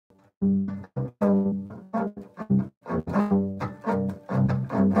That's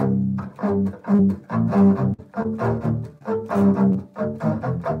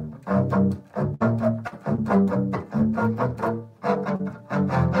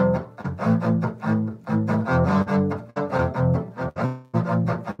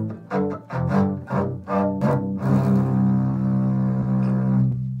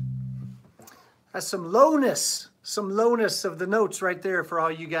some lowness of the notes right there for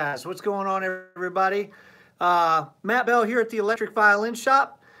all you guys. What's going on, everybody? Matt Bell here at the Electric Violin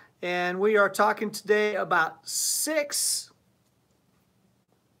Shop, and we are talking today about 6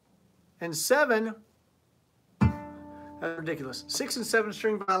 and 7. That's ridiculous. 6 and 7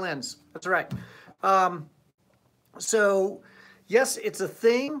 string violins. That's right. So yes, it's a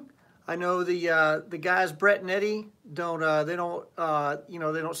thing. I know the guys Brett and Eddie don't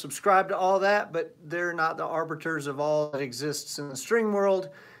subscribe to all that, but they're not the arbiters of all that exists in the string world.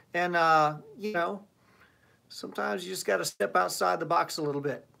 And sometimes you just got to step outside the box a little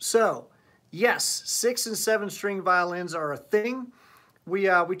bit. So yes, 6 and 7 string violins are a thing. We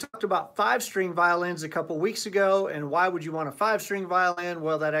talked about 5-string violins a couple weeks ago, and why would you want a 5-string violin?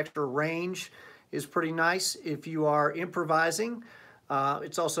 Well, that extra range is pretty nice if you are improvising.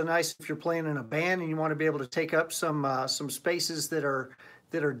 It's also nice if you're playing in a band and you want to be able to take up some spaces that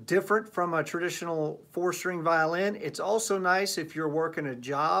are different from a traditional 4-string violin. It's also nice if you're working a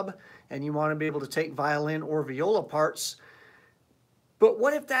job and you want to be able to take violin or viola parts. But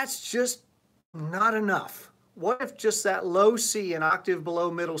what if that's just not enough? What if just that low C, an octave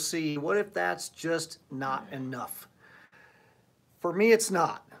below middle C, what if that's just not enough? For me, it's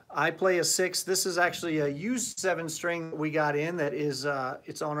not. I play a 6. This is actually a used 7-string that we got in that is,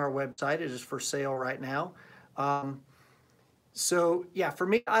 it's on our website. It is for sale right now. So yeah, for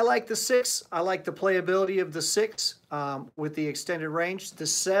me, I like the 6. I like the playability of the 6 with the extended range. The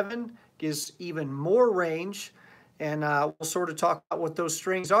 7 gives even more range, and we'll sort of talk about what those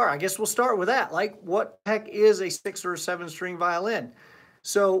strings are. I guess we'll start with that. Like, what the heck is a 6 or a 7-string violin?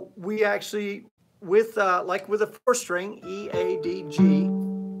 So we actually, with like with a 4-string, E, A, D, G,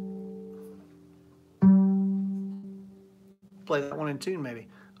 play that one in tune maybe.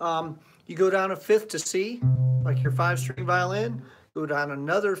 You go down a 5th to C, like your 5-string violin. Go down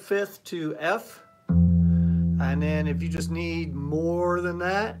another 5th to F. And then if you just need more than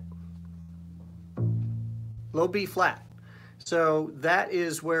that, low B flat. So that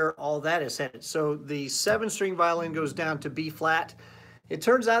is where all that is headed. So the 7-string violin goes down to B flat. It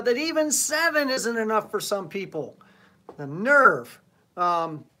turns out that even 7 isn't enough for some people. The nerve.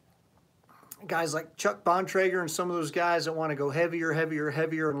 Guys like Chuck Bontrager and some of those guys that want to go heavier,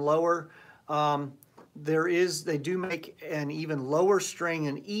 and lower. They do make an even lower string,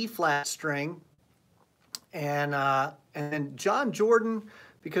 an E flat string. And John Jordan,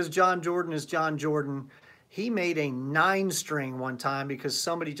 because John Jordan is John Jordan, he made a 9-string one time because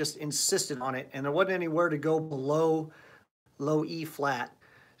somebody just insisted on it, and there wasn't anywhere to go below low E flat.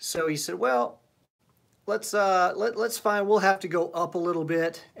 So he said, well, let's find, we'll have to go up a little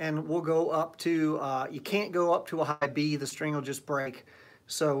bit, and we'll go up to, you can't go up to a high B, the string will just break.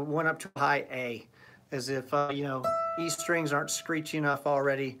 So we went up to a high A, as if, E strings aren't screechy enough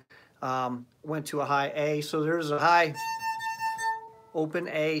already. Went to a high A, so there's a high open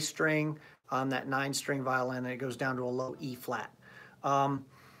A string on that 9-string violin, and it goes down to a low E flat.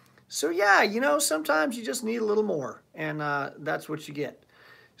 So yeah, sometimes you just need a little more, and that's what you get.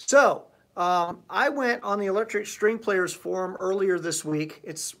 So I went on the Electric String Players Forum earlier this week.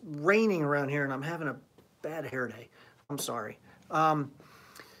 It's raining around here, and I'm having a bad hair day. I'm sorry.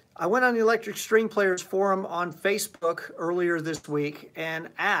 I went on the Electric String Players Forum on Facebook earlier this week and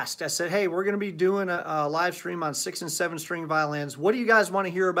asked, I said, hey, we're going to be doing a live stream on 6 and 7-string violins. What do you guys want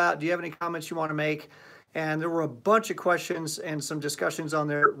to hear about? Do you have any comments you want to make? And there were a bunch of questions and some discussions on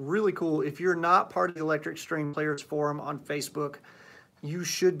there. Really cool. If you're not part of the Electric String Players Forum on Facebook, you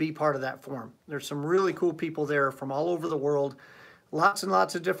should be part of that forum. There's some really cool people there from all over the world. Lots and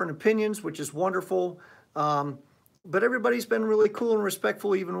lots of different opinions, which is wonderful. But everybody's been really cool and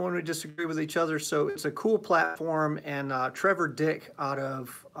respectful, even when we disagree with each other. So it's a cool platform. And Trevor Dick out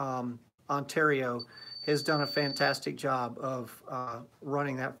of Ontario has done a fantastic job of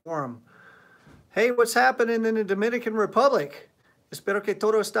running that forum. Hey, what's happening in the Dominican Republic? Espero que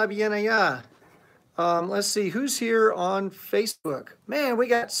todo está bien allá. Let's see, who's here on Facebook? Man, we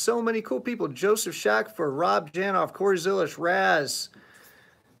got so many cool people. Joseph Shack for Rob Janoff, Corey Zillish, Raz.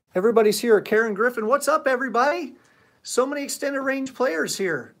 Everybody's here. Karen Griffin, what's up, everybody? So many extended range players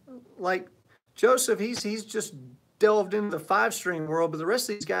here. Like Joseph, he's just delved into the 5-string world, but the rest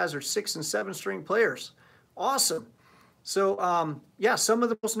of these guys are 6 and 7-string players. Awesome. So yeah, some of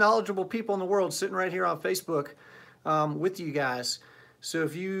the most knowledgeable people in the world sitting right here on Facebook with you guys. So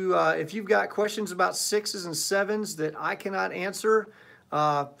if you've got questions about sixes and sevens that I cannot answer,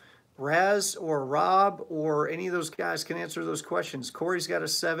 Raz or Rob or any of those guys can answer those questions. Corey's got a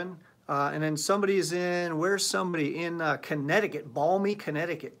 7. And then somebody is in, where's somebody? In Connecticut, balmy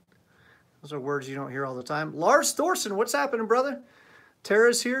Connecticut. Those are words you don't hear all the time. Lars Thorson, what's happening, brother?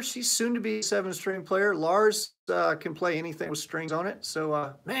 Tara's here. She's soon to be a 7-string player. Lars can play anything with strings on it.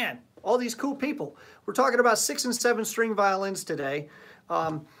 So, man, all these cool people. We're talking about 6- and 7-string violins today.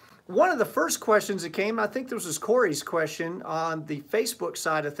 One of the first questions that came, I think this was Corey's question on the Facebook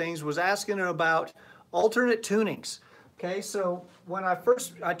side of things, was asking about alternate tunings. Okay, so when I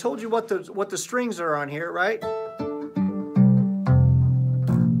told you what the strings are on here, right?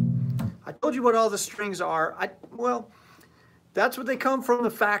 I told you what all the strings are. Well, that's what they come from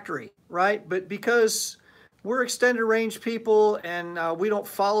the factory, right? But because we're extended range people and we don't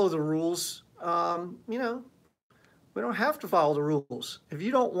follow the rules, you know, we don't have to follow the rules. If you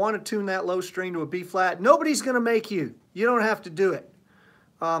don't want to tune that low string to a B flat, nobody's going to make you. You don't have to do it.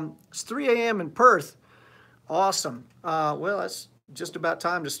 It's 3 a.m. in Perth. Awesome. Well, that's just about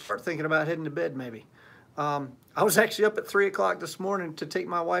time to start thinking about heading to bed, maybe. I was actually up at 3 o'clock this morning to take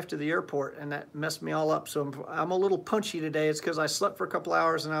my wife to the airport, and that messed me all up. So I'm a little punchy today. It's because I slept for a couple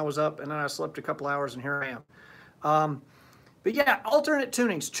hours and I was up, and then I slept a couple hours and here I am. But yeah, alternate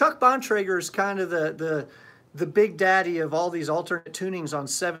tunings. Chuck Bontrager is kind of the big daddy of all these alternate tunings on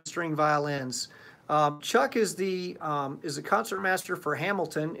 7-string violins. Chuck is a concertmaster for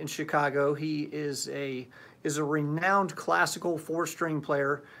Hamilton in Chicago. He is a renowned classical 4-string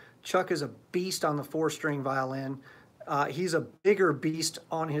player. Chuck is a beast on the 4-string violin. He's a bigger beast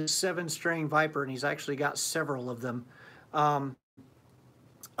on his 7-string Viper, and he's actually got several of them.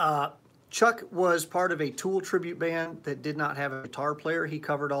 Chuck was part of a Tool tribute band that did not have a guitar player. He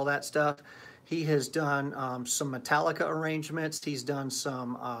covered all that stuff. He has done some Metallica arrangements. He's done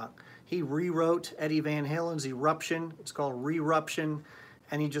some, he rewrote Eddie Van Halen's Eruption. It's called Reruption.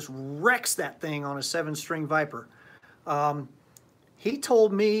 And he just wrecks that thing on a 7-string Viper. He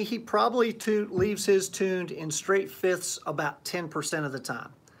told me he probably leaves his tuned in straight fifths about 10% of the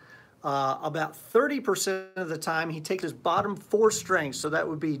time. About 30% of the time, he takes his bottom 4 strings, so that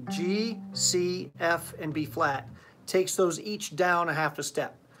would be G, C, F, and B flat, takes those each down a half a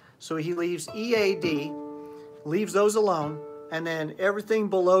step. So he leaves E, A, D, leaves those alone, and then everything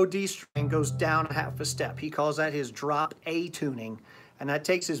below D string goes down a half a step. He calls that his drop A tuning, and that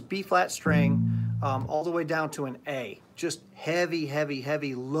takes his B flat string all the way down to an A. Just heavy, heavy,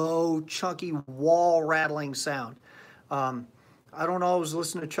 heavy, low, chunky, wall rattling sound. I don't always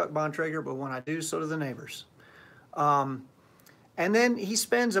listen to Chuck Bontrager, but when I do, so do the neighbors. And then he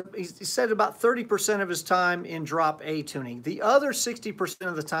said about 30% of his time in drop A tuning. The other 60%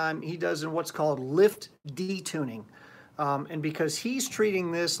 of the time he does in what's called lift D tuning. And because he's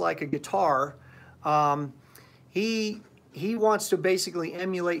treating this like a guitar, he wants to basically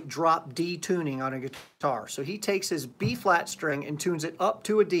emulate drop D tuning on a guitar. So he takes his B flat string and tunes it up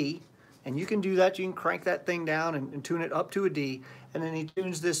to a D. And you can do that. You can crank that thing down and tune it up to a D. And then he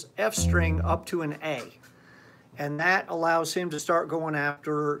tunes this F string up to an A. And that allows him to start going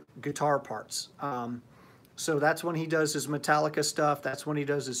after guitar parts. So that's when he does his Metallica stuff. That's when he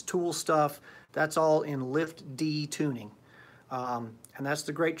does his Tool stuff. That's all in lift D tuning. And that's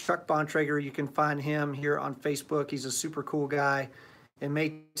the great Chuck Bontrager. You can find him here on Facebook. He's a super cool guy. It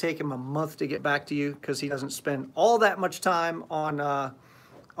may take him a month to get back to you because he doesn't spend all that much time on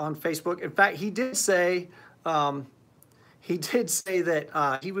Facebook. In fact, he did say that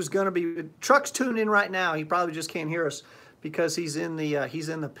he was going to be. Chuck's tuned in right now. He probably just can't hear us because he's in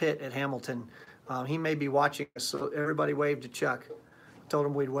the pit at Hamilton. He may be watching us. So everybody wave to Chuck. Told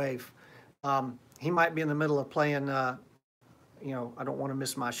him we'd wave. He might be in the middle of playing. You know, I don't want to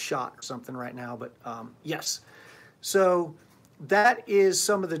miss my shot or something right now. But yes. So that is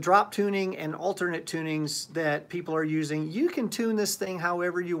some of the drop tuning and alternate tunings that people are using. You can tune this thing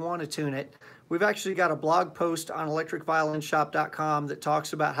however you want to tune it. We've actually got a blog post on electricviolinshop.com that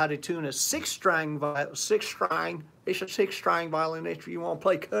talks about how to tune a 6-string violin. It's a 6-string violin if you want to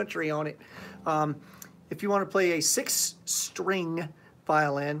play country on it. If you want to play a 6-string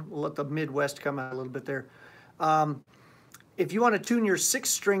violin, we'll let the Midwest come out a little bit there. If you want to tune your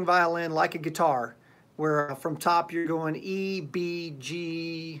 6-string violin like a guitar, where from top you're going E, B,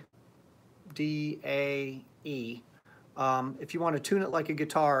 G, D, A, E. If you want to tune it like a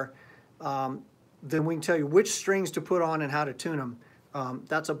guitar, then we can tell you which strings to put on and how to tune them.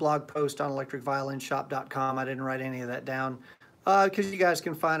 That's a blog post on electricviolinshop.com. I didn't write any of that down because you guys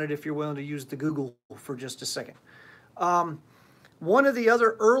can find it if you're willing to use the Google for just a second. One of the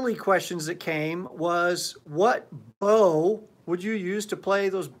other early questions that came was, what bow would you use to play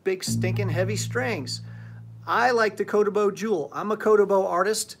those big stinking heavy strings? I like the Kotobo Jewel. I'm a Kotobo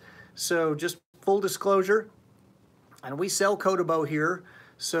artist, so just full disclosure, and we sell Kotobo here.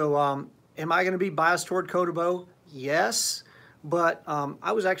 So am I going to be biased toward Kotobo? Yes, but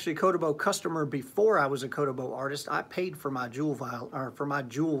I was actually a Kotobo customer before I was a Kotobo artist. I paid for my jewel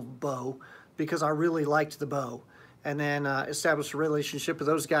bow because I really liked the bow, and then established a relationship with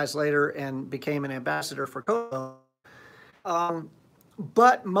those guys later and became an ambassador for Kotobo.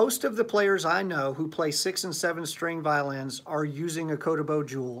 But most of the players I know who play 6- and 7-string violins are using a Kotobo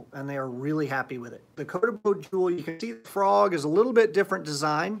Jewel, and they are really happy with it. The Kotobo Jewel, you can see the frog is a little bit different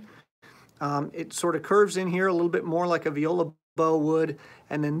design. It sort of curves in here a little bit more like a viola bow would.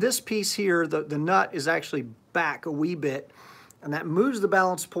 And then this piece here, the nut is actually back a wee bit, and that moves the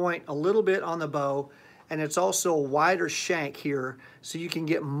balance point a little bit on the bow. And it's also a wider shank here, so you can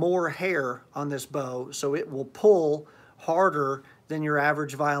get more hair on this bow, so it will pull harder than your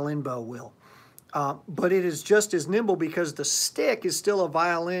average violin bow will. But it is just as nimble because the stick is still a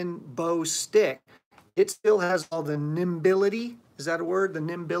violin bow stick. It still has all the nimbility, is that a word? The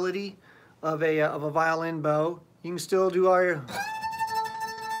nimbility of a violin bow. You can still do all your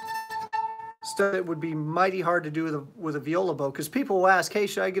stuff that would be mighty hard to do with a viola bow, because people will ask, hey,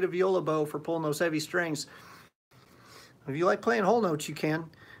 should I get a viola bow for pulling those heavy strings? If you like playing whole notes, you can.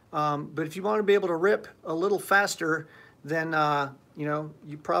 But if you want to be able to rip a little faster, then you know,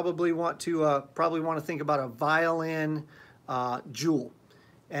 you probably want to think about a violin jewel,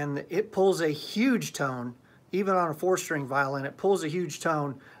 and it pulls a huge tone. Even on a 4-string violin, it pulls a huge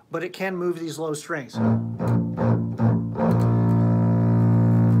tone, but it can move these low strings.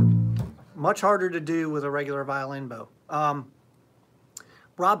 Much harder to do with a regular violin bow.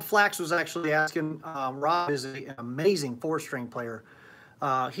 Rob Flax was actually asking. Rob is an amazing 4-string player.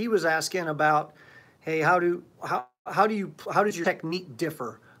 He was asking about, hey, how does your technique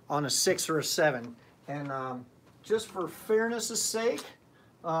differ on a 6 or a 7? And just for fairness' sake,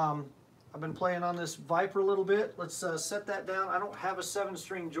 I've been playing on this Viper a little bit. Let's set that down. I don't have a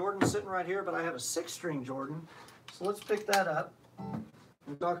 7-string Jordan sitting right here, but I have a 6-string Jordan. So let's pick that up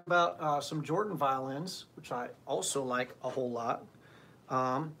and talk about some Jordan violins, which I also like a whole lot.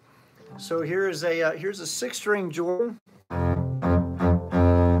 So here's a 6-string Jordan.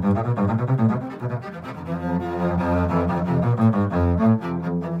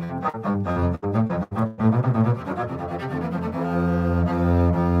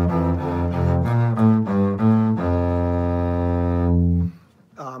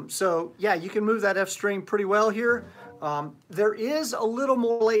 So yeah, you can move that F string pretty well here. There is a little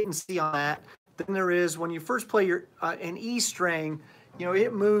more latency on that than there is when you first play your an E string. You know,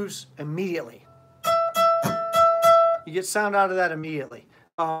 it moves immediately. You get sound out of that immediately.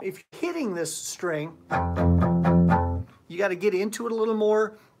 If you're hitting this string, you got to get into it a little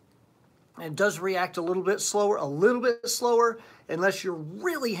more. It does react a little bit slower, unless you're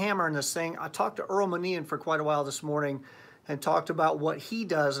really hammering this thing. I talked to Earl Manian for quite a while this morning and talked about what he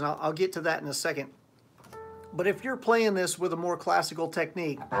does, and I'll get to that in a second. But if you're playing this with a more classical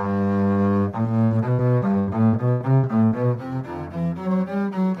technique,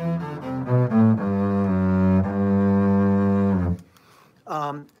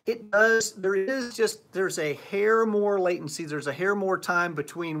 there's a hair more latency, there's a hair more time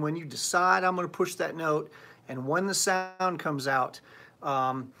between when you decide I'm going to push that note and when the sound comes out.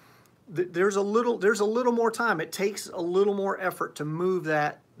 There's a little more time. It takes a little more effort to move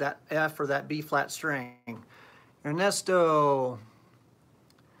that F or that B flat string. Ernesto,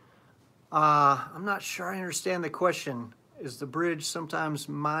 I'm not sure I understand the question. Is the bridge sometimes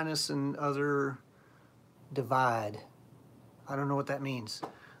minus and other divide? I don't know what that means.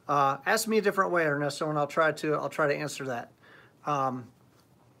 Ask me a different way, Ernesto, and I'll try to answer that.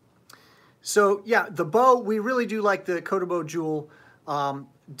 So yeah, the bow, we really do like the Kotobo Jewel.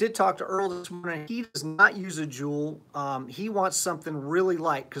 Did talk to Earl this morning. He does not use a jewel. He wants something really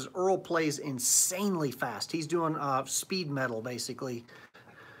light because Earl plays insanely fast. He's doing speed metal, basically.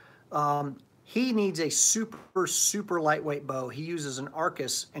 He needs a super lightweight bow. He uses an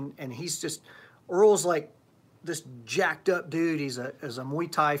Arcus, and he's just, Earl's like this jacked up dude. He's a Muay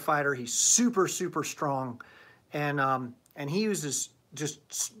Thai fighter. He's super strong, and he uses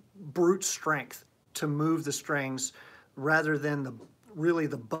just brute strength to move the strings rather than really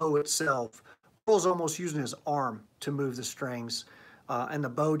the bow itself. Earl's almost using his arm to move the strings, and the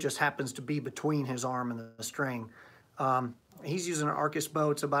bow just happens to be between his arm and the string. He's using an Arcus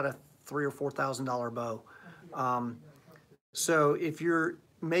bow. It's about a $3,000 or $4,000 bow. So if you're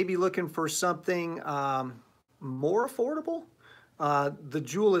maybe looking for something more affordable. The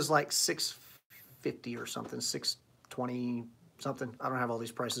Jewel is like $650 or something, $620 something. I don't have all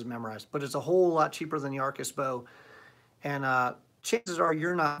these prices memorized, but it's a whole lot cheaper than the Arcus bow. And chances are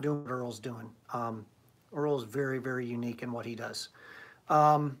you're not doing what Earl's doing. Earl is very, very unique in what he does.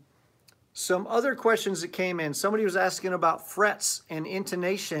 Some other questions that came in. Somebody was asking about frets and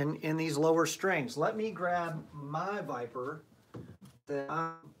intonation in these lower strings. Let me grab my Viper that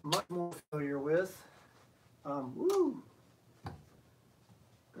I'm much more familiar with. Grab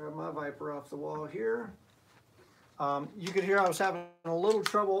my Viper off the wall here. You could hear I was having a little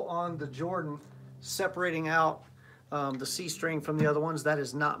trouble on the Jordan separating out the C string from the other ones. That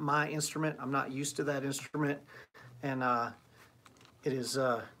is not my instrument. I'm not used to that instrument. And it is,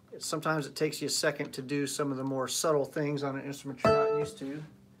 sometimes it takes you a second to do some of the more subtle things on an instrument you're not used to.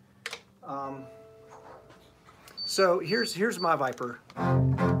 So here's my Viper.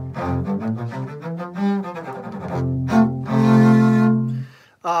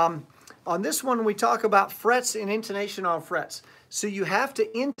 On this one, we talk about frets and intonation on frets. So you have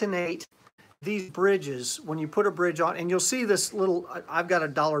to intonate these bridges when you put a bridge on, and you'll see this little, I've got a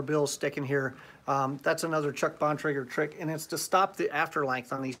dollar bill sticking here. That's another Chuck Bontrager trick, and it's to stop the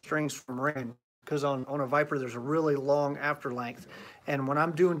afterlength on these strings from ringing, because on a Viper, there's a really long afterlength. And when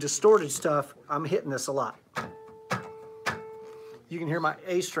I'm doing distorted stuff, I'm hitting this a lot. You can hear my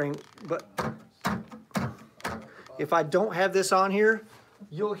A string, but if I don't have this on here,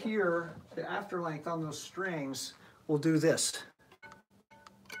 you'll hear the afterlength on those strings will do this.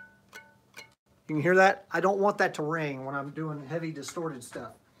 You can hear that? I don't want that to ring when I'm doing heavy distorted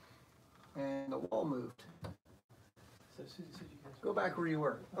stuff. And the wall moved. Go back where you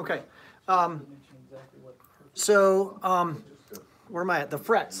were. Okay. Where am I at? The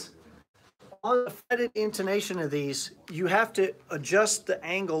frets. On the fretted intonation of these, you have to adjust the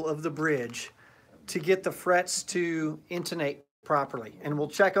angle of the bridge to get the frets to intonate properly. And we'll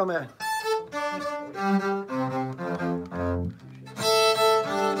check them in.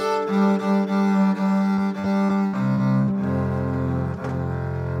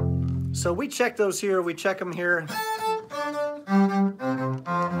 So we check those here, we check them here,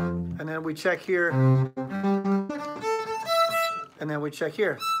 and then we check here, and then we check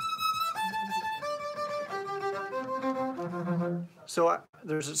here. So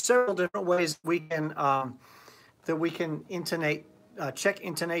there's several different ways we can that we can intonate, check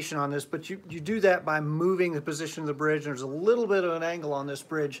intonation on this, but you do that by moving the position of the bridge. There's a little bit of an angle on this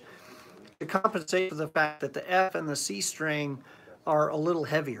bridge to compensate for the fact that the F and the C string are a little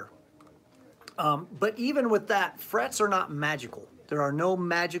heavier. But even with that, frets are not magical. There are no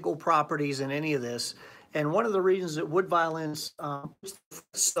magical properties in any of this. And one of the reasons that wood violins puts the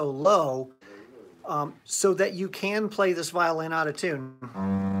frets so low, so that you can play this violin out of tune.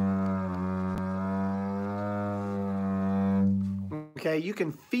 Okay, you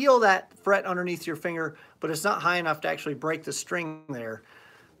can feel that fret underneath your finger, but it's not high enough to actually break the string there.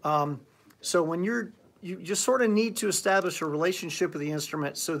 So when you just sort of need to establish a relationship with the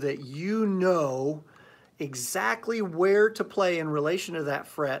instrument so that you know exactly where to play in relation to that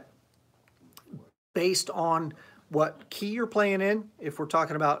fret based on what key you're playing in, if we're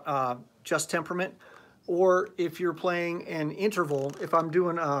talking about just temperament, or if you're playing an interval, if I'm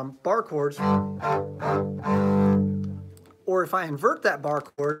doing bar chords, or if I invert that bar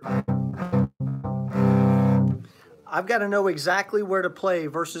chord, I've got to know exactly where to play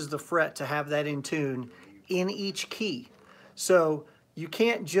versus the fret to have that in tune in each key. So you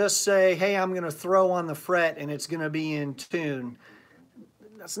can't just say, hey, I'm going to throw on the fret and it's going to be in tune.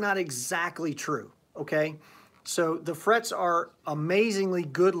 That's not exactly true, okay? So the frets are amazingly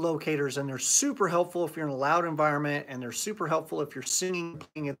good locators, and they're super helpful if you're in a loud environment, and they're super helpful if you're singing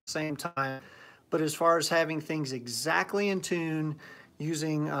and playing at the same time. But as far as having things exactly in tune,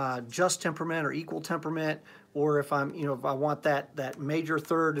 using just temperament or equal temperament, or if I'm, if I want that major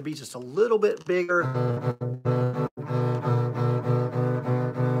third to be just a little bit bigger,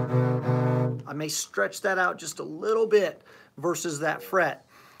 I may stretch that out just a little bit versus that fret.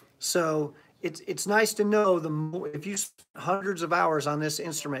 So it's nice to know if you spend hundreds of hours on this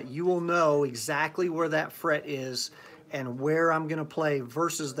instrument, you will know exactly where that fret is and where I'm going to play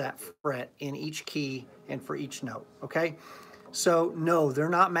versus that fret in each key and for each note, okay? So no, they're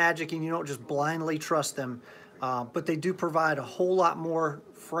not magic, and you don't just blindly trust them, but they do provide a whole lot more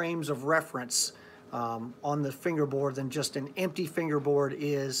frames of reference on the fingerboard than just an empty fingerboard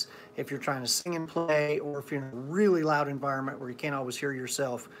is if you're trying to sing and play, or if you're in a really loud environment where you can't always hear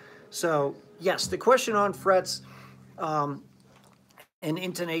yourself. So yes, the question on frets and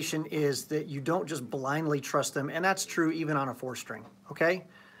intonation is that you don't just blindly trust them, and that's true even on a 4-string, okay?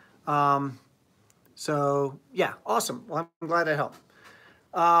 So yeah, awesome. Well, I'm glad I helped.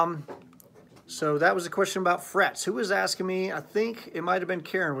 So that was a question about frets. Who was asking me? I think it might have been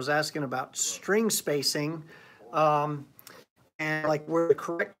Karen was asking about string spacing, and like where the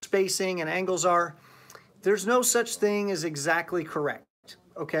correct spacing and angles are. There's no such thing as exactly correct.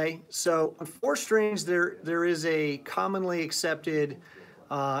 Okay, so on 4 strings there is a commonly accepted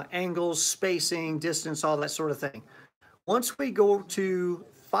angles, spacing, distance, all that sort of thing. Once we go to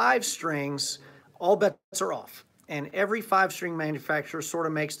 5 strings, all bets are off. And every 5-string manufacturer sort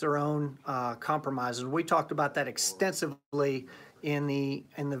of makes their own compromises. We talked about that extensively in the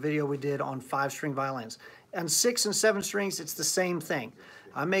video we did on 5-string violins. On 6 and 7 strings, it's the same thing.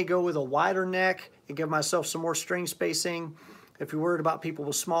 I may go with a wider neck and give myself some more string spacing. If you're worried about people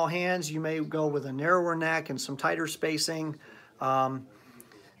with small hands, you may go with a narrower neck and some tighter spacing. The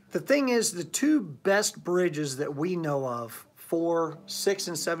thing is, the 2 best bridges that we know of for 6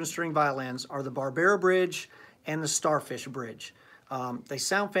 and 7-string violins are the Barbera bridge and the Starfish bridge. They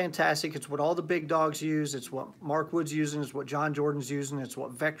sound fantastic. It's what all the big dogs use. It's what Mark Wood's using. It's what John Jordan's using. It's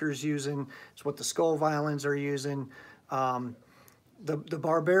what Vector's using. It's what the Skull violins are using. The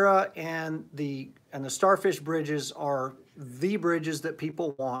Barbera and the Starfish bridges are the bridges that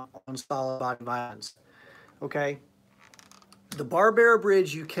people want on solid body violins. Okay. The Barbera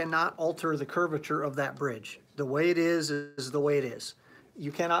bridge, you cannot alter the curvature of that bridge. The way it is the way it is.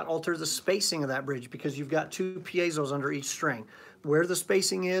 You cannot alter the spacing of that bridge because you've got 2 piezos under each string. Where the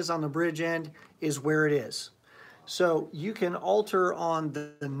spacing is on the bridge end is where it is. So you can alter on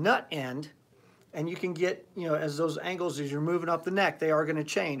the nut end, and you can get, you know, as those angles, as you're moving up the neck, they are going to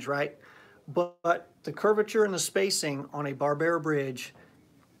change, right? But the curvature and the spacing on a Barbera bridge,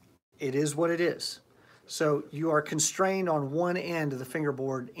 it is what it is. So you are constrained on one end of the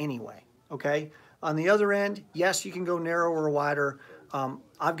fingerboard anyway, okay? On the other end, yes, you can go narrower or wider.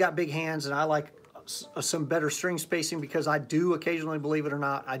 I've got big hands and I like some better string spacing because I do occasionally, believe it or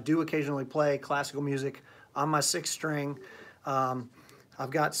not, I do occasionally play classical music on my 6th string. I've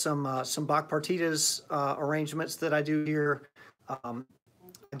got some Bach partitas arrangements that I do here. I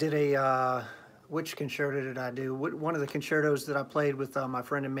did a, which concerto did I do? One of the concertos that I played with my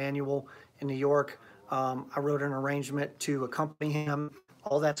friend Emmanuel in New York. I wrote an arrangement to accompany him.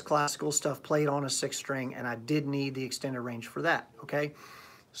 All that's classical stuff played on a 6th string, and I did need the extended range for that, okay?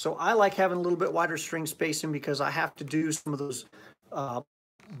 So I like having a little bit wider string spacing because I have to do some of those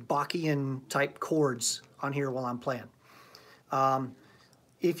Bachian type chords on here while I'm playing.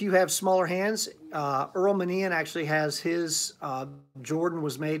 If you have smaller hands, Earl Manian actually has his, Jordan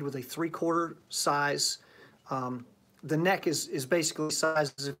was made with a 3/4 size. The neck is basically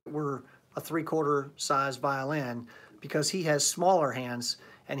sized as if it were a 3/4 size violin because he has smaller hands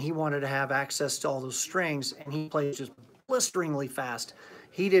and he wanted to have access to all those strings, and he plays just blisteringly fast.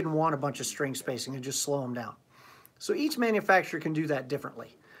 He didn't want a bunch of string spacing and just slow him down. So each manufacturer can do that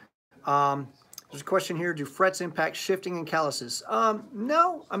differently. There's a question here, do frets impact shifting and calluses?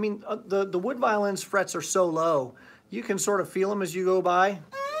 No, I mean, the wood violins frets are so low, you can sort of feel them as you go by.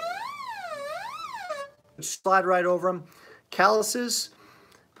 Slide right over them. Calluses,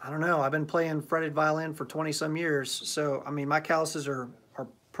 I don't know, I've been playing fretted violin for 20 some years, so I mean, my calluses are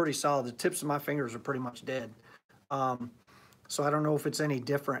pretty solid. The tips of my fingers are pretty much dead. So I don't know if it's any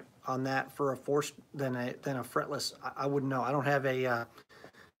different on that for a forced than a fretless. I wouldn't know. I don't have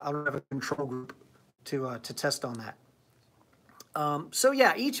a control group to test on that. So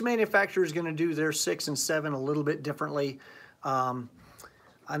yeah, each manufacturer is going to do their 6 and 7 a little bit differently.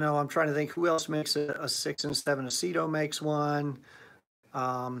 I know I'm trying to think who else makes a 6 and 7. Aceto makes one.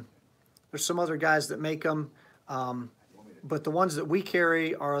 There's some other guys that make them, but the ones that we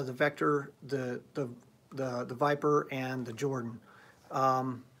carry are the Vector, the Viper, and the Jordan.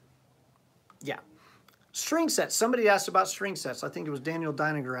 Yeah. String sets. Somebody asked about string sets. I think it was Daniel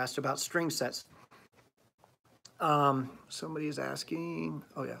Deininger asked about string sets. Somebody is asking.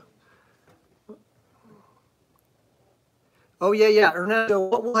 Oh, yeah. Oh, yeah. Ernesto,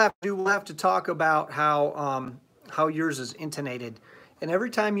 what we'll have to do, we'll have to talk about how yours is intonated. And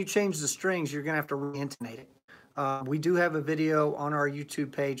every time you change the strings, you're going to have to re-intonate it. We do have a video on our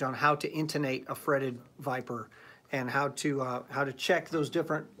YouTube page on how to intonate a fretted Viper and how to check those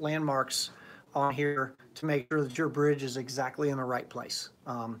different landmarks on here to make sure that your bridge is exactly in the right place.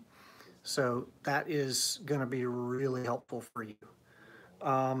 So that is going to be really helpful for you.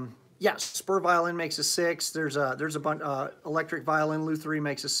 Yes, Spur Violin makes a 6. There's a bunch. Electric Violin, Lutherie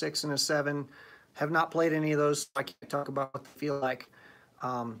makes a 6 and a 7. Have not played any of those. So I can't talk about what they feel like.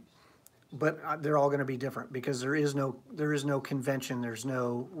 But they're all going to be different because there is no convention. There's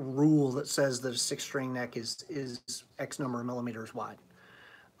no rule that says that a 6-string neck is X number of millimeters wide.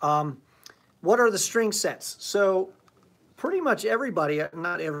 what are the string sets? So pretty much everybody,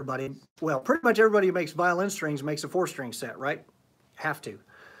 not everybody, well, pretty much everybody who makes violin strings makes a 4-string set, right? Have to.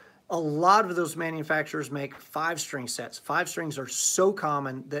 A lot of those manufacturers make 5-string sets. 5 strings are so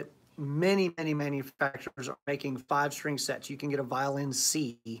common that many manufacturers are making 5-string sets. You can get a violin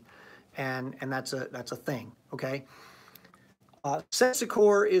C, and that's a thing, okay?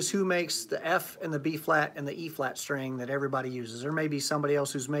 Sensicor is who makes the F and the B flat and the E flat string that everybody uses. There may be somebody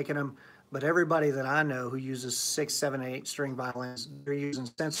else who's making them, but everybody that I know who uses 6, 7, 8 string violins, they're using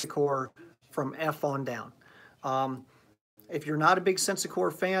Sensicor from F on down. If you're not a big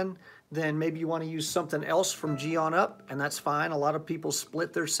Sensicor fan, then maybe you want to use something else from G on up, and that's fine. A lot of people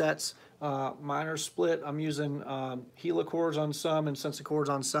split their sets. Mine are split. I'm using helichords on some and Sensicors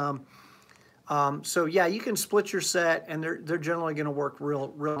on some. So yeah, you can split your set, and they're generally going to work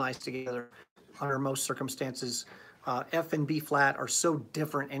real nice together under most circumstances. F and B flat are so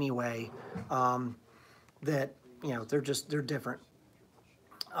different anyway that they're different.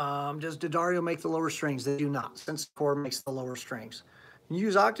 Does D'Addario make the lower strings? They do not. Sensicor makes the lower strings. You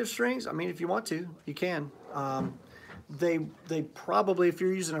use octave strings. I mean, if you want to, you can. They probably, if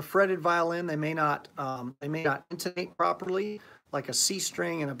you're using a fretted violin, they may not intonate properly. Like a C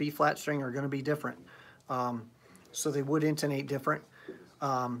string and a B flat string are going to be different. So they would intonate different.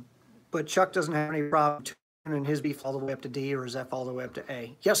 But Chuck doesn't have any problem tuning his B all the way up to D or his F all the way up to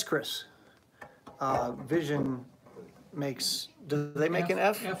A. Yes, Chris. Vision makes, do they make an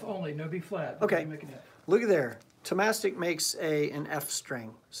F? F only, no B flat. Okay, look at there. Tomastic makes an F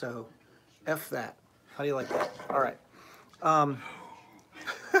string, so F that. How do you like that? All right.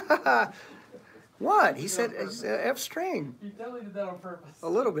 What? He said F string. You totally did that on purpose. A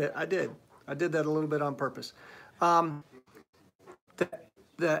little bit, I did. I did that a little bit on purpose.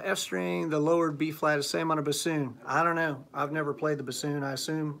 The F string, the lowered B flat is same on a bassoon. I don't know. I've never played the bassoon. I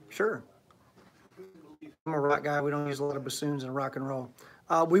assume, sure. I'm a rock guy. We don't use a lot of bassoons in rock and roll.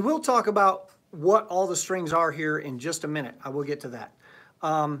 We will talk about what all the strings are here in just a minute. I will get to that.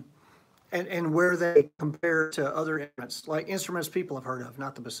 And where they compare to other instruments, like instruments people have heard of,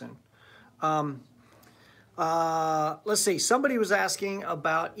 not the bassoon. Let's see. Somebody was asking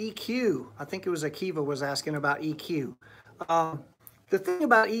about EQ. I think it was Akiva was asking about EQ. The thing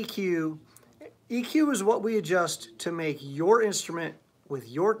about EQ is what we adjust to make your instrument with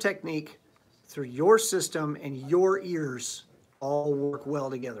your technique through your system and your ears all work well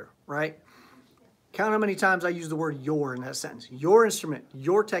together, right? Count how many times I use the word your in that sentence. Your instrument,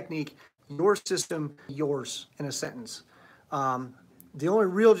 your technique, your system, yours in a sentence. The only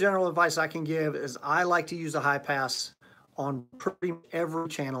real general advice I can give is I like to use a high pass on pretty much every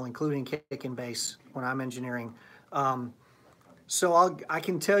channel, including kick and bass when I'm engineering. So I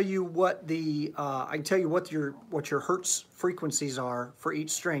can tell you what your hertz frequencies are for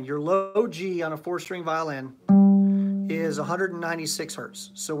each string. Your low G on a 4-string violin is 196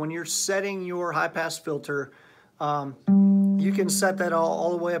 hertz. So when you're setting your high pass filter, you can set that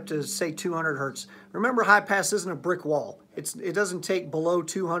all the way up to say 200 hertz. Remember, high pass isn't a brick wall. It doesn't take below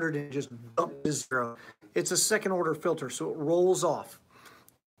 200 and just dump to 0. It's a second order filter, so it rolls off.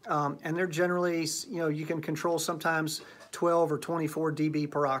 And they're generally, you can control sometimes 12 or 24 dB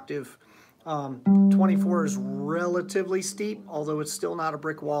per octave. 24 is relatively steep, although it's still not a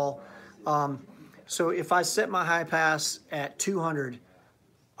brick wall. So if I set my high pass at 200,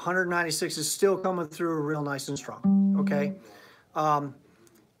 196 is still coming through real nice and strong, okay?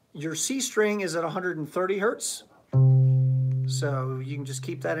 Your C string is at 130 hertz. So you can just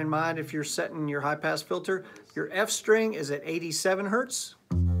keep that in mind if you're setting your high pass filter. Your F string is at 87 hertz.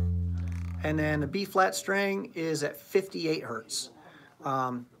 And then the B flat string is at 58 hertz.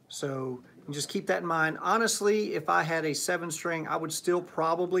 So you can just keep that in mind. Honestly, if I had a 7-string, I would still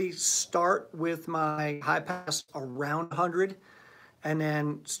probably start with my high pass around 100 and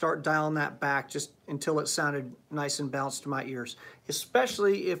then start dialing that back just until it sounded nice and balanced to my ears.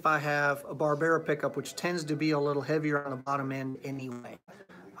 Especially if I have a Barbera pickup, which tends to be a little heavier on the bottom end anyway.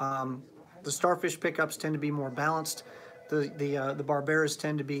 The Starfish pickups tend to be more balanced. The Barberas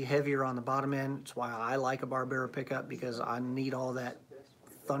tend to be heavier on the bottom end. That's why I like a Barbera pickup, because I need all that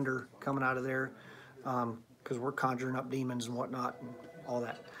thunder coming out of there, because we're conjuring up demons and whatnot and all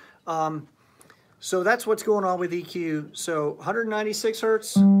that. So that's what's going on with EQ. So 196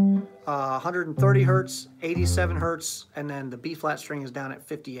 hertz, 130 hertz, 87 hertz, and then the B flat string is down at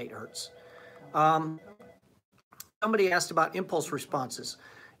 58 hertz. Somebody asked about impulse responses.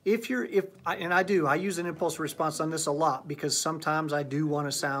 I use an impulse response on this a lot, because sometimes I do want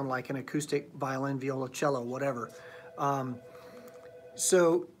to sound like an acoustic violin, viola, cello, whatever.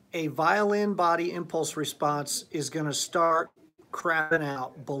 So a violin body impulse response is going to start crapping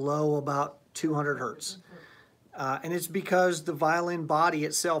out below about 200 hertz. And it's because the violin body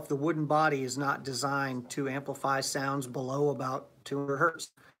itself, the wooden body, is not designed to amplify sounds below about 200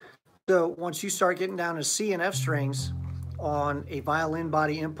 hertz. So once you start getting down to C and F strings on a violin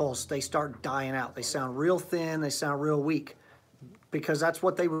body impulse, they start dying out. They sound real thin, they sound real weak, because that's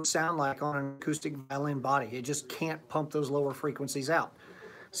what they would sound like on an acoustic violin body. It just can't pump those lower frequencies out.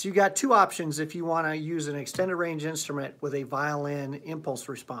 So you got two options if you want to use an extended range instrument with a violin impulse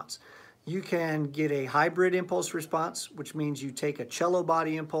response. You can get a hybrid impulse response, which means you take a cello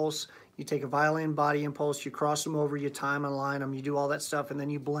body impulse, you take a violin body impulse, you cross them over, you time and align them, you do all that stuff, and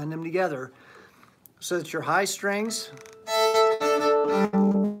then you blend them together so that your high strings,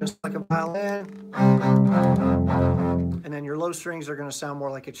 just like a violin, and then your low strings are going to sound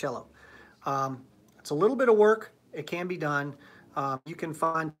more like a cello. It's a little bit of work. It can be done. You can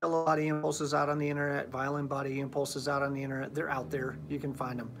find cello body impulses out on the internet, violin body impulses out on the internet. They're out there. You can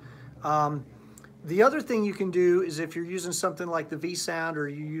find them. The other thing you can do is if you're using something like the V-Sound or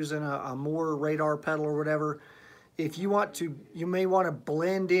you're using a more radar pedal or whatever, if you want to, you may want to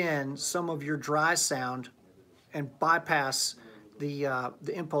blend in some of your dry sound and bypass the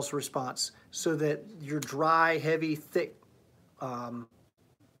impulse response so that your dry, heavy, thick sound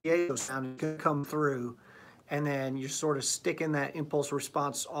is going to come through, and then you're sort of sticking that impulse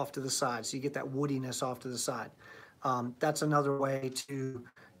response off to the side, so you get that woodiness off to the side. That's another way to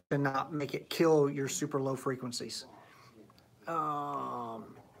not make it kill your super low frequencies.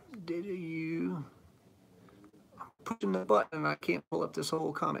 Did you... I'm pushing the button and I can't pull up this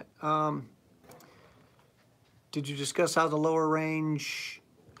whole comment. Did you discuss how the lower range,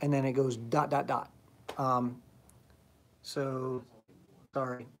 and then it goes ... So,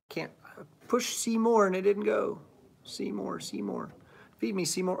 sorry, can't push see more and it didn't go. See more, see more. Feed me,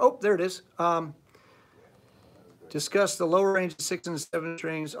 see more. Oh, there it is. Discuss the lower range of 6 and 7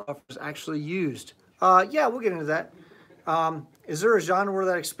 strings offers actually used. Yeah, we'll get into that. Is there a genre where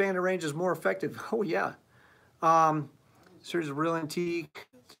that expanded range is more effective? Oh, yeah. Series of real antique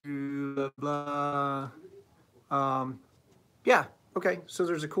to blah. Yeah, okay. So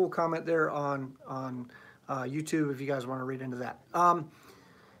there's a cool comment there on YouTube if you guys want to read into that.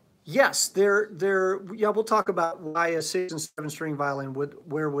 Yes, yeah, we'll talk about why a 6 and 7 string violin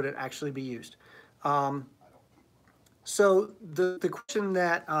where would it actually be used. So the question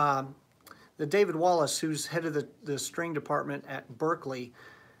that David Wallace, who's head of the string department at Berkeley,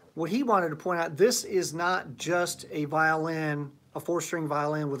 what he wanted to point out, this is not just a violin, a 4-string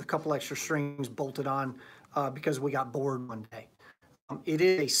violin with a couple extra strings bolted on because we got bored one day. It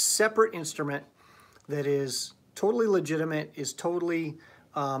is a separate instrument that is totally legitimate, is totally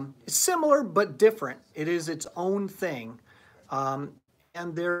it's similar but different. It is its own thing. And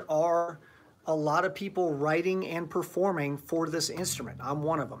there are a lot of people writing and performing for this instrument. I'm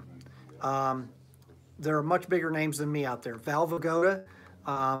one of them. There are much bigger names than me out there. Val Vagoda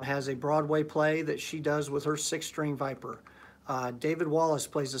has a Broadway play that she does with her 6-string Viper. David Wallace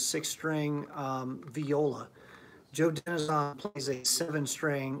plays a 6-string viola. Joe Denizon plays a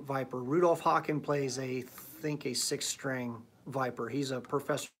 7-string Viper. Rudolph Hawken plays I think a 6-string Viper. He's a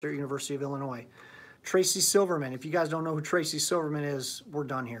professor at the University of Illinois. Tracy Silverman, if you guys don't know who Tracy Silverman is, we're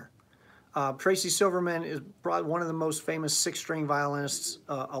done here. Tracy Silverman is probably one of the most famous 6-string violinists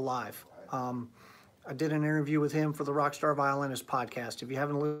alive. I did an interview with him for the Rockstar Violinist podcast. If you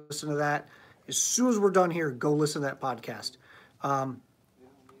haven't listened to that, as soon as we're done here, go listen to that podcast.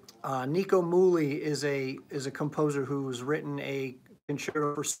 Nico Muhly is a composer who's written a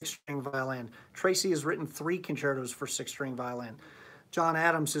concerto for 6-string violin. Tracy has written 3 concertos for 6-string violin. John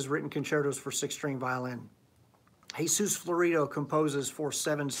Adams has written concertos for 6-string violin. Jesus Florido composes for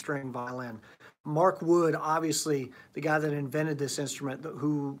 7-string violin. Mark Wood, obviously the guy that invented this instrument,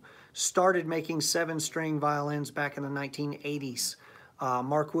 who started making 7-string violins back in the 1980s.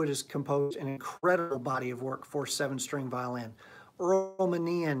 Mark Wood has composed an incredible body of work for 7-string violin. Earl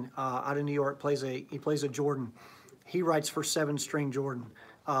Manian out of New York plays a Jordan. He writes for 7-string Jordan.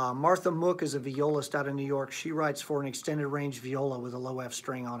 Martha Mook is a violist out of New York. She writes for an extended range viola with a low F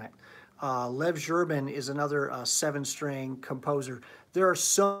string on it. Lev Zherbin is another 7-string composer. There are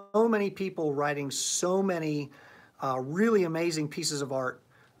so many people writing so many really amazing pieces of art.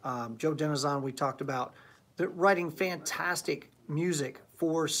 Joe Denizon, we talked about. They're writing fantastic music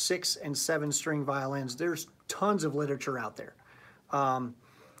for 6 and 7-string violins. There's tons of literature out there.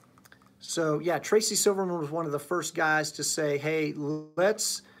 So yeah, Tracy Silverman was one of the first guys to say, hey,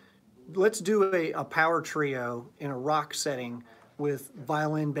 let's do a power trio in a rock setting with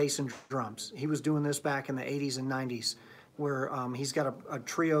violin, bass, and drums. He was doing this back in the 80s and 90s, where he's got a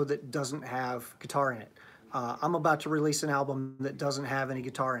trio that doesn't have guitar in it. I'm about to release an album that doesn't have any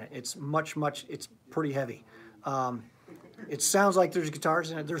guitar in it. It's it's pretty heavy. It sounds like there's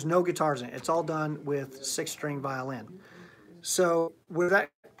guitars in it. There's no guitars in it. It's all done with 6-string violin. So where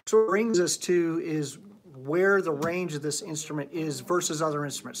that sort of brings us to is where the range of this instrument is versus other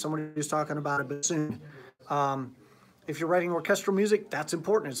instruments. Someone who's talking about a bassoon. If you're writing orchestral music, that's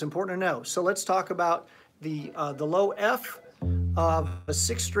important. It's important to know. So let's talk about the low F of a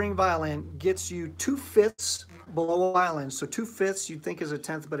 6-string violin gets you 2/5 below a violin. So 2/5 you'd think is a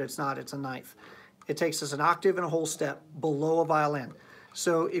 10th, but it's not. It's a 9th. It takes us an octave and a whole step below a violin.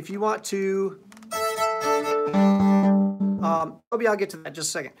 So if you want to, maybe I'll get to that in just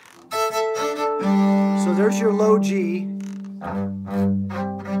a second. So there's your low G.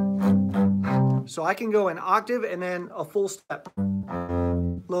 So I can go an octave and then a full step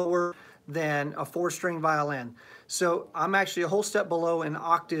lower than a 4-string violin. So I'm actually a whole step below an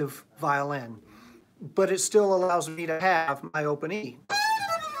octave violin, but it still allows me to have my open E.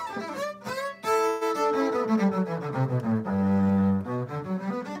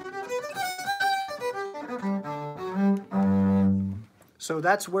 So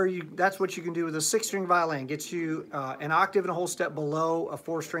that's what you can do with a 6-string violin. Gets you an octave and a whole step below a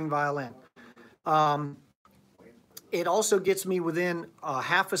 4-string violin. It also gets me within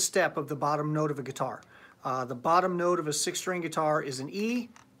half a step of the bottom note of a guitar. The bottom note of a 6-string guitar is an E.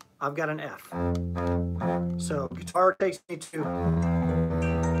 I've got an F. So guitar takes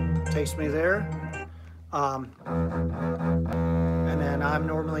me there, and then I'm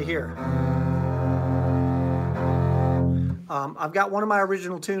normally here. I've got one of my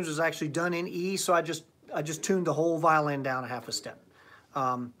original tunes was actually done in E, so I just tuned the whole violin down a half a step.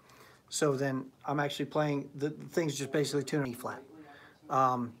 So then I'm actually playing the things just basically tuned in E flat.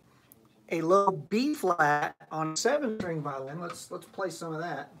 A low B flat on a 7-string violin. Let's play some of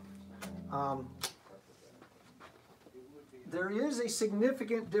that. There is a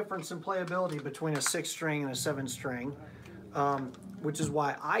significant difference in playability between a 6-string and a 7-string, which is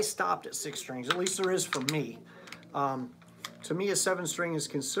why I stopped at 6 strings. At least there is for me. To me, a 7-string is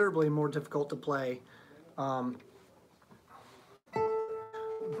considerably more difficult to play.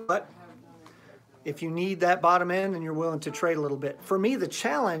 But if you need that bottom end, then you're willing to trade a little bit. For me, the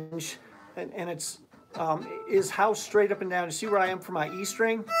challenge, and it's is how straight up and down. You see where I am for my E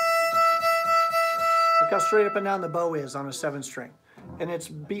string? Look how straight up and down the bow is on a 7-string. And it's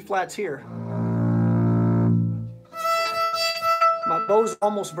B flats here. My bow's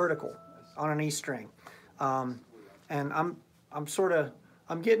almost vertical on an E string. And I'm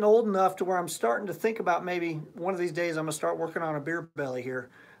getting old enough to where I'm starting to think about maybe one of these days I'm gonna start working on a beer belly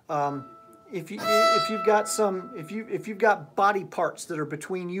here. If you've got body parts that are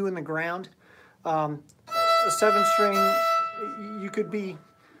between you and the ground, a 7-string, it could be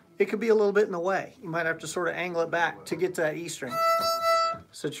a little bit in the way. You might have to sort of angle it back to get to that E string,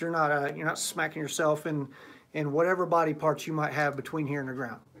 so that you're not smacking yourself in whatever body parts you might have between here and the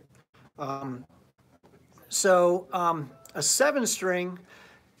ground. A 7-string,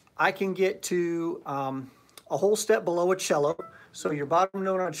 I can get to a whole step below a cello. So your bottom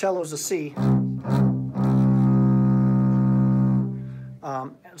note on a cello is a C.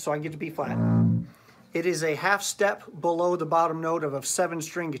 So I can get to B flat. It is a half step below the bottom note of a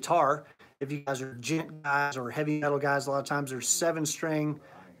 7-string guitar. If you guys are gent guys or heavy metal guys, a lot of times there's 7-string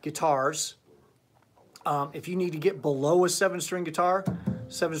guitars. If you need to get below a 7-string guitar,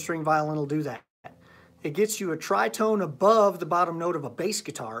 7-string violin will do that. It gets you a tritone above the bottom note of a bass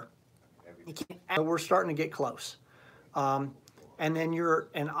guitar. We're starting to get close. And then you're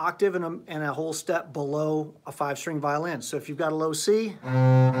an octave and a whole step below a 5-string violin. So if you've got a low C,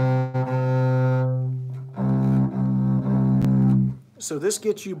 so this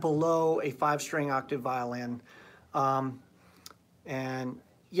gets you below a 5-string octave violin. And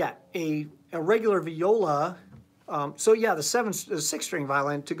yeah, a regular viola. So yeah, the 6-string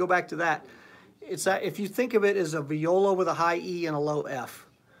violin, to go back to that, it's that if you think of it as a viola with a high E and a low F,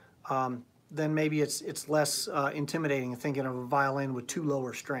 then maybe it's less intimidating thinking of a violin with 2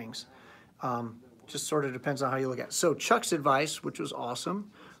 lower strings. Just sort of depends on how you look at it. So Chuck's advice, which was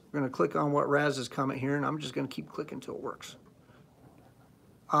awesome, we're going to click on what Raz is comment here, and I'm just going to keep clicking until it works.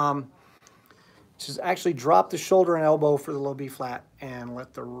 Just actually drop the shoulder and elbow for the low B flat and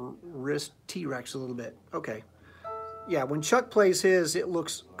let the wrist T-rex a little bit. Okay. Yeah, when Chuck plays his, it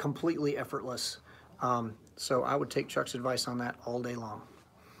looks completely effortless. So I would take Chuck's advice on that all day long.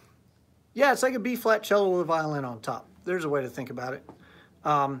 Yeah, it's like a B flat cello with a violin on top. There's a way to think about it.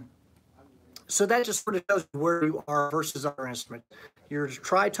 So that just sort of shows where you are versus other instruments. You're a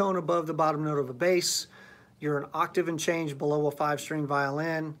tritone above the bottom note of a bass. You're an octave and change below a 5-string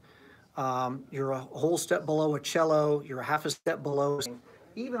violin. You're a whole step below a cello. You're a half a step below.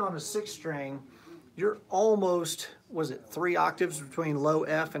 Even on a 6-string, you're almost, was it 3 octaves between low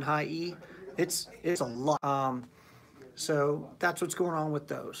F and high E? It's a lot. So that's what's going on with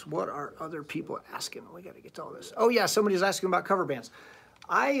those. What are other people asking? We got to get to all this. Oh yeah, somebody's asking about cover bands.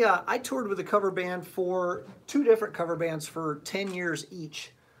 I toured with a cover band for 2 different cover bands for 10 years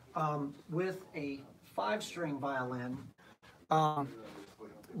each, with a 5-string violin.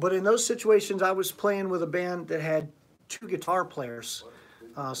 But in those situations, I was playing with a band that had 2 guitar players.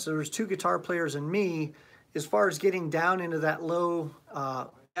 So there's 2 guitar players and me. As far as getting down into that low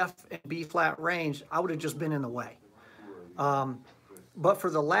F and B flat range, I would have just been in the way. But for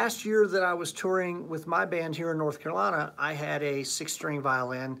the last year that I was touring with my band here in North Carolina, I had a 6-string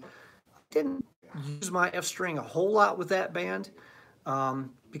violin. I didn't use my F string a whole lot with that band,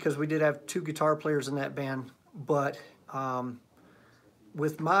 because we did have 2 guitar players in that band. But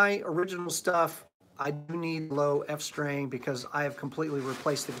with my original stuff, I do need low F string because I have completely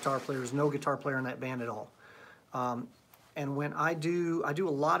replaced the guitar player. There's no guitar player in that band at all. And when I do a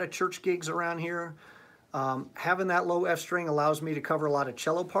lot of church gigs around here. Having that low F string allows me to cover a lot of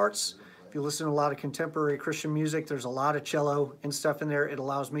cello parts. If you listen to a lot of contemporary Christian music, there's a lot of cello and stuff in there. It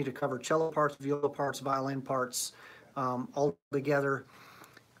allows me to cover cello parts, viola parts, violin parts, all together.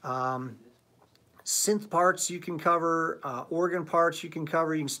 Synth parts you can cover, organ parts you can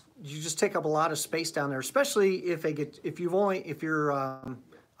cover. You just take up a lot of space down there, especially if I do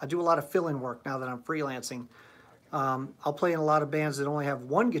a lot of fill-in work now that I'm freelancing. I'll play in a lot of bands that only have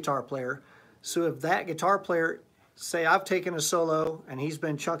 1 guitar player. So if that guitar player, say I've taken a solo and he's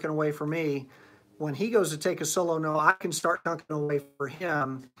been chunking away for me, when he goes to take a solo, no, I can start chunking away for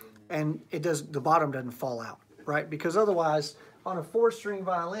him, and the bottom doesn't fall out, right? Because otherwise, on a 4-string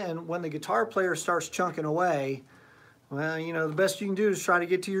violin, when the guitar player starts chunking away, well, the best you can do is try to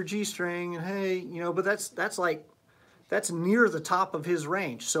get to your G string, and hey, but that's near the top of his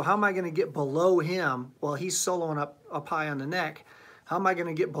range. So how am I going to get below him while he's soloing up high on the neck? How am I going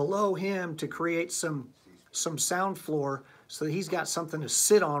to get below him to create some sound floor so that he's got something to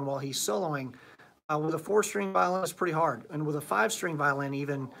sit on while he's soloing? With a 4-string violin, it's pretty hard. And with a 5-string violin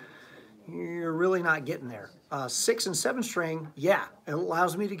even, you're really not getting there. 6 and 7-string, yeah, it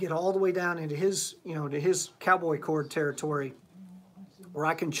allows me to get all the way down into his, to his cowboy chord territory where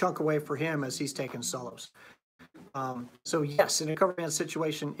I can chunk away for him as he's taking solos. So yes, in a cover band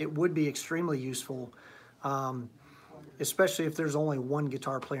situation, it would be extremely useful. Especially if there's only 1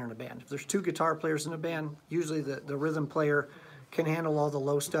 guitar player in a band. If there's 2 guitar players in a band, usually the rhythm player can handle all the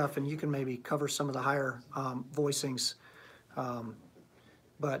low stuff, and you can maybe cover some of the higher voicings.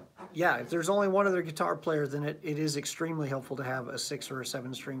 But yeah, if there's only 1 other guitar player, then it is extremely helpful to have a 6 or a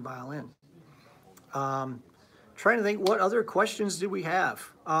 7-string violin. Trying to think, what other questions do we have?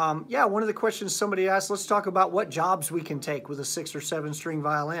 Yeah, one of the questions somebody asked, let's talk about what jobs we can take with a 6 or 7-string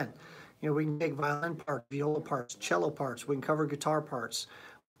violin. We can take violin parts, viola parts, cello parts. We can cover guitar parts.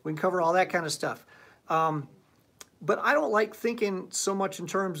 We can cover all that kind of stuff. But I don't like thinking so much in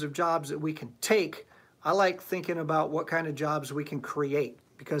terms of jobs that we can take. I like thinking about what kind of jobs we can create,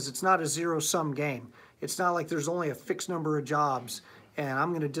 because it's not a zero-sum game. It's not like there's only a fixed number of jobs and I'm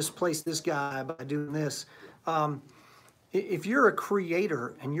going to displace this guy by doing this. If you're a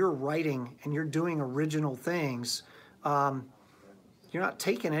creator and you're writing and you're doing original things, you're not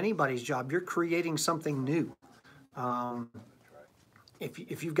taking anybody's job. You're creating something new.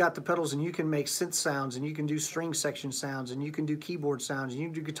 If you've got the pedals and you can make synth sounds and you can do string section sounds and you can do keyboard sounds and you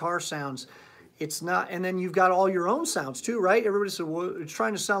can do guitar sounds, it's not, and then you've got all your own sounds too, right? Everybody said, well, it's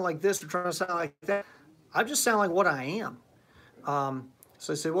trying to sound like this, or trying to sound like that. I just sound like what I am.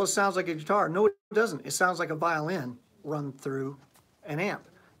 So I say, well, it sounds like a guitar. No, it doesn't. It sounds like a violin run through an amp.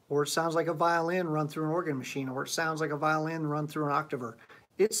 Or it sounds like a violin run through an organ machine, or it sounds like a violin run through an octaver.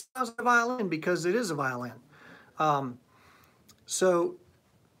 It sounds like a violin because it is a violin. So,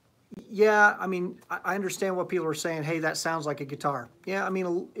 yeah, I mean, I understand what people are saying. Hey, that sounds like a guitar. Yeah, I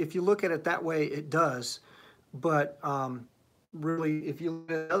mean, if you look at it that way, it does. But really, if you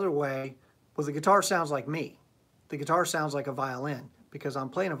look at it the other way, well, the guitar sounds like me. The guitar sounds like a violin because I'm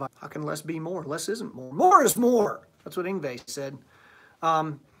playing a violin. How can less be more? Less isn't more. More is more. That's what Ingve said.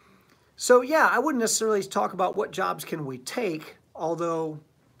 So yeah, I wouldn't necessarily talk about what jobs can we take, although,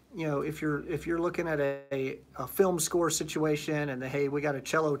 you know, if you're looking at a film score situation and hey, we got a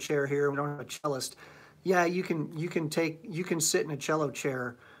cello chair here, we don't have a cellist. Yeah, you can sit in a cello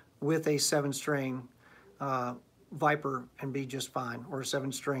chair with a 7-string Viper and be just fine, or a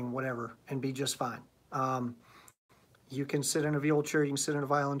 7-string whatever and be just fine. You can sit in a viola chair, you can sit in a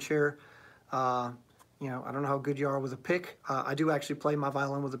violin chair. You know, I don't know how good you are with a pick. I do actually play my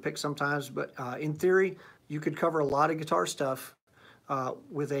violin with a pick sometimes, but in theory, you could cover a lot of guitar stuff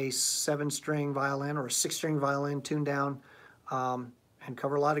with a 7-string violin or a 6-string violin tuned down, and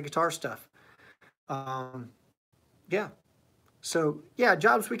cover a lot of guitar stuff. Yeah. So yeah,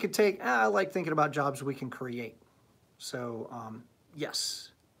 jobs we could take. I like thinking about jobs we can create. So yes.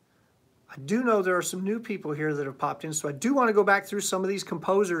 I do know there are some new people here that have popped in, so I do want to go back through some of these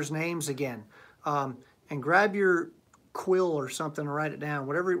composers' names again. And grab your quill or something and write it down.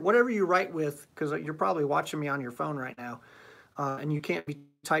 Whatever you write with, because you're probably watching me on your phone right now, and you can't be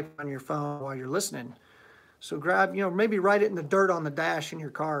typing on your phone while you're listening. So grab, you know, maybe write it in the dirt on the dash in your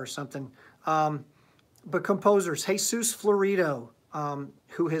car or something. But composers, Jesus Florido,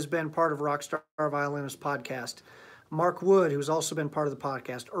 who has been part of Rockstar Violinist podcast. Mark Wood, who's also been part of the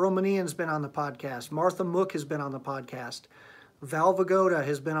podcast. Earl Manian's been on the podcast. Martha Mook has been on the podcast. Val Vagoda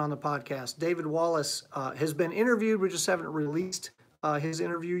has been on the podcast. David Wallace has been interviewed. We just haven't released his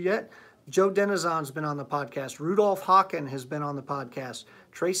interview yet. Joe Denizon's been on the podcast. Rudolph Hawken has been on the podcast.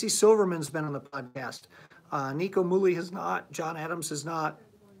 Tracy Silverman's been on the podcast. Nico Muli has not. John Adams has not.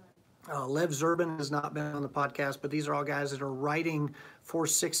 Lev Zerbin has not been on the podcast, but these are all guys that are writing for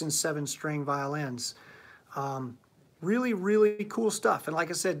 6- and 7-string violins. Really, really cool stuff. And like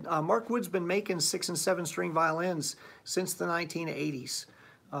I said, Mark Wood's been making 6- and 7-string violins since the 1980s.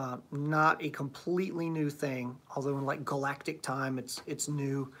 Not a completely new thing, although in like galactic time, it's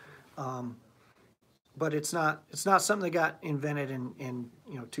new. But it's not something that got invented in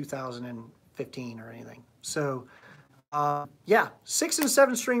 2015 or anything. So yeah, 6- and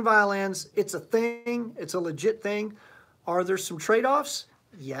 7-string violins. It's a thing. It's a legit thing. Are there some trade-offs?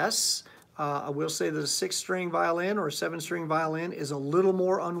 Yes. I will say that a 6-string violin or a 7-string violin is a little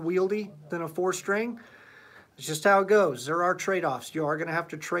more unwieldy than a 4-string. It's just how it goes. There are trade-offs. You are going to have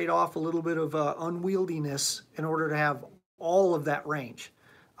to trade off a little bit of unwieldiness in order to have all of that range.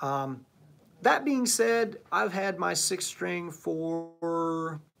 That being said, I've had my 6-string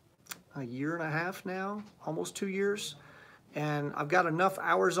for a year and a half now, almost 2 years, and I've got enough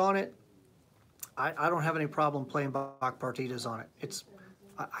hours on it. I don't have any problem playing Bach partitas on it.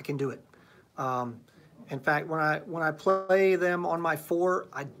 I can do it. In fact, when I play them on my 4,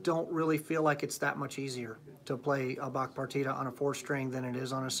 I don't really feel like it's that much easier to play a Bach partita on a 4-string than it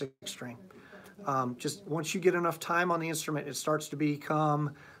is on a 6-string. Just once you get enough time on the instrument, it starts to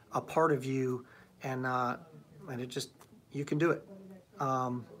become a part of you, and it just, you can do it.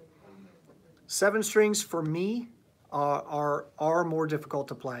 7 strings for me are more difficult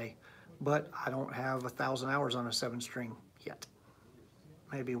to play, but I don't have 1,000 hours on a 7-string yet.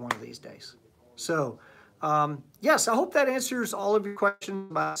 Maybe one of these days. So, yes, I hope that answers all of your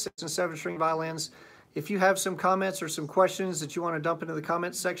questions about 6- and 7-string violins. If you have some comments or some questions that you want to dump into the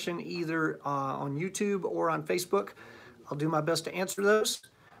comments section, either on YouTube or on Facebook, I'll do my best to answer those.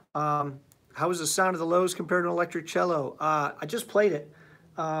 How is the sound of the lows compared to an electric cello? I just played it.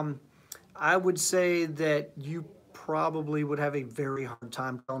 I would say that you probably would have a very hard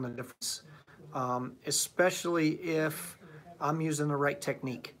time telling the difference, especially if I'm using the right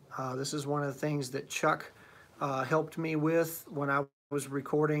technique. This is one of the things that Chuck helped me with when I was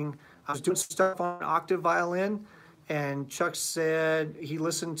recording. I was doing stuff on an octave violin, and Chuck said he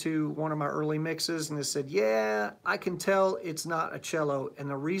listened to one of my early mixes and he said, yeah, I can tell it's not a cello. And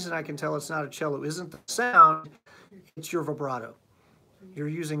the reason I can tell it's not a cello isn't the sound, it's your vibrato. You're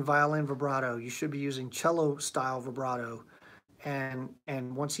using violin vibrato. You should be using cello style vibrato. And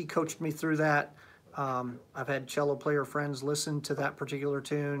once he coached me through that, I've had cello player friends listen to that particular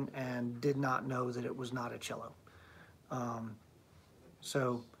tune and did not know that it was not a cello.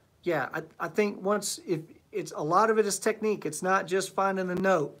 So yeah, I think if it's a lot of it is technique. It's not just finding the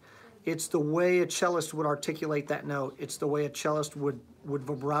note. It's the way a cellist would articulate that note. It's the way a cellist would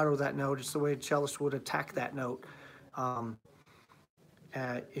vibrato that note. It's the way a cellist would attack that note.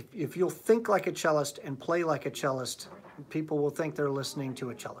 If you'll think like a cellist and play like a cellist, people will think they're listening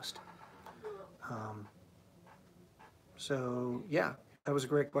to a cellist. So yeah, that was a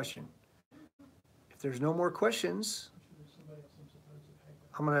great question. If there's no more questions,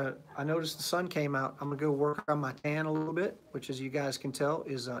 I noticed the sun came out. I'm gonna go work on my tan a little bit, which, as you guys can tell,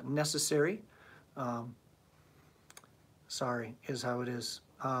 is necessary. Sorry, is how it is.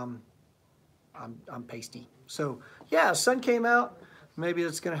 I'm pasty. So yeah, sun came out. Maybe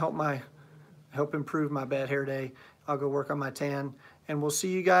it's gonna help improve my bad hair day. I'll go work on my tan, and we'll see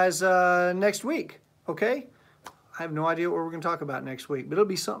you guys next week. Okay? I have no idea what we're gonna talk about next week, but it'll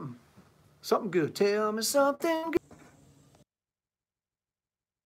be something good. Tell me something good.